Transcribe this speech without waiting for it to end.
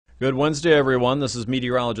Good Wednesday, everyone. This is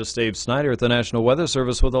meteorologist Dave Snyder at the National Weather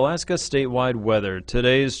Service with Alaska statewide weather.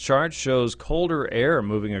 Today's chart shows colder air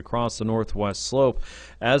moving across the northwest slope.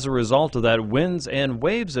 As a result of that, winds and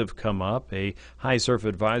waves have come up. A high surf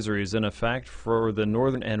advisory is in effect for the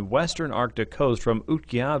northern and western Arctic coast from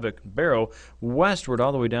Utqiagvik, Barrow, westward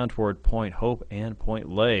all the way down toward Point Hope and Point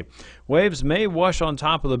Ley. Waves may wash on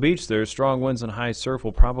top of the beach there. Strong winds and high surf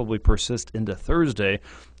will probably persist into Thursday.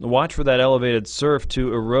 Watch for that elevated surf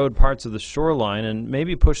to erode parts of the shoreline and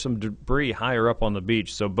maybe push some debris higher up on the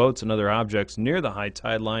beach. So boats and other objects near the high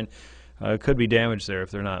tide line could be damaged there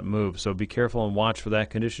if they're not moved. So be careful and watch for that.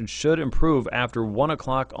 Conditions should improve after 1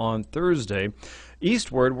 o'clock on Thursday.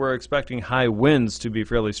 Eastward, we're expecting high winds to be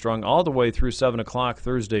fairly strong all the way through 7 o'clock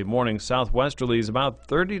Thursday morning. Southwesterlies about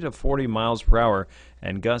 30 to 40 miles per hour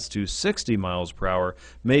and gusts to 60 miles per hour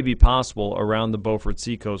may be possible around the Beaufort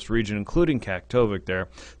Seacoast region, including Kaktovik there.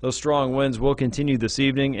 Those strong winds will continue this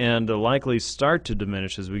evening and likely start to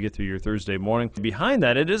diminish as we get through your Thursday morning. Behind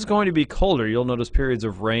that, it is going to be colder. You'll notice periods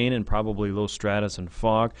of rain and probably low stratus and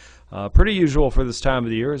fog. Pretty usual for this time of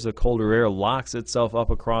the year as the colder air locks itself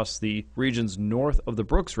up across the regions north of the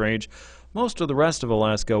Brooks Range. Most of the rest of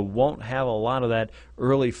Alaska won't have a lot of that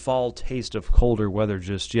early fall taste of colder weather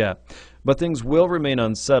just yet. But things will remain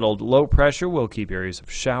unsettled. Low pressure will keep areas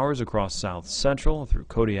of showers across south central through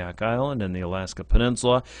Kodiak Island and the Alaska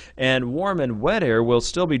Peninsula. And warm and wet air will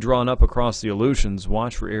still be drawn up across the Aleutians.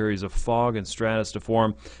 Watch for areas of fog and stratus to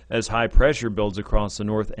form as high pressure builds across the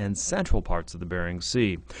north and central parts of the Bering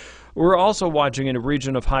Sea. We're also watching in a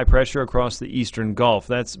region of high pressure across the eastern Gulf.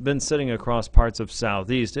 That's been sitting across parts of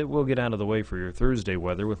southeast. It will get out of the way for your Thursday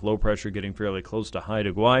weather with low pressure getting fairly close to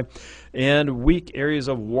Haida Gwaii. And weak areas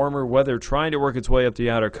of warmer weather trying to work its way up the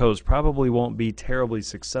outer coast. Probably won't be terribly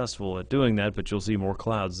successful at doing that, but you'll see more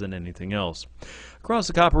clouds than anything else. Across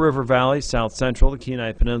the Copper River Valley, south central, the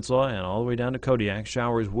Kenai Peninsula, and all the way down to Kodiak,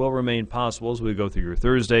 showers will remain possible as we go through your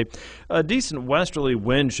Thursday. A decent westerly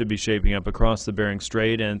wind should be shaping up across the Bering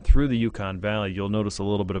Strait and through the Yukon Valley. You'll notice a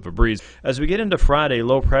little bit of a breeze. As we get into Friday,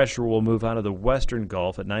 low pressure will move out of the western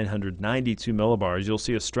Gulf at 992 millibars. You'll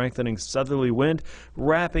see a strengthening southerly wind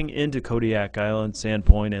wrapping into Kodiak Island,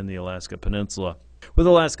 Sandpoint, and the Alaska Peninsula. With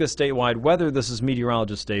Alaska statewide weather, this is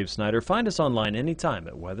meteorologist Dave Snyder. Find us online anytime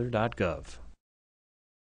at weather.gov.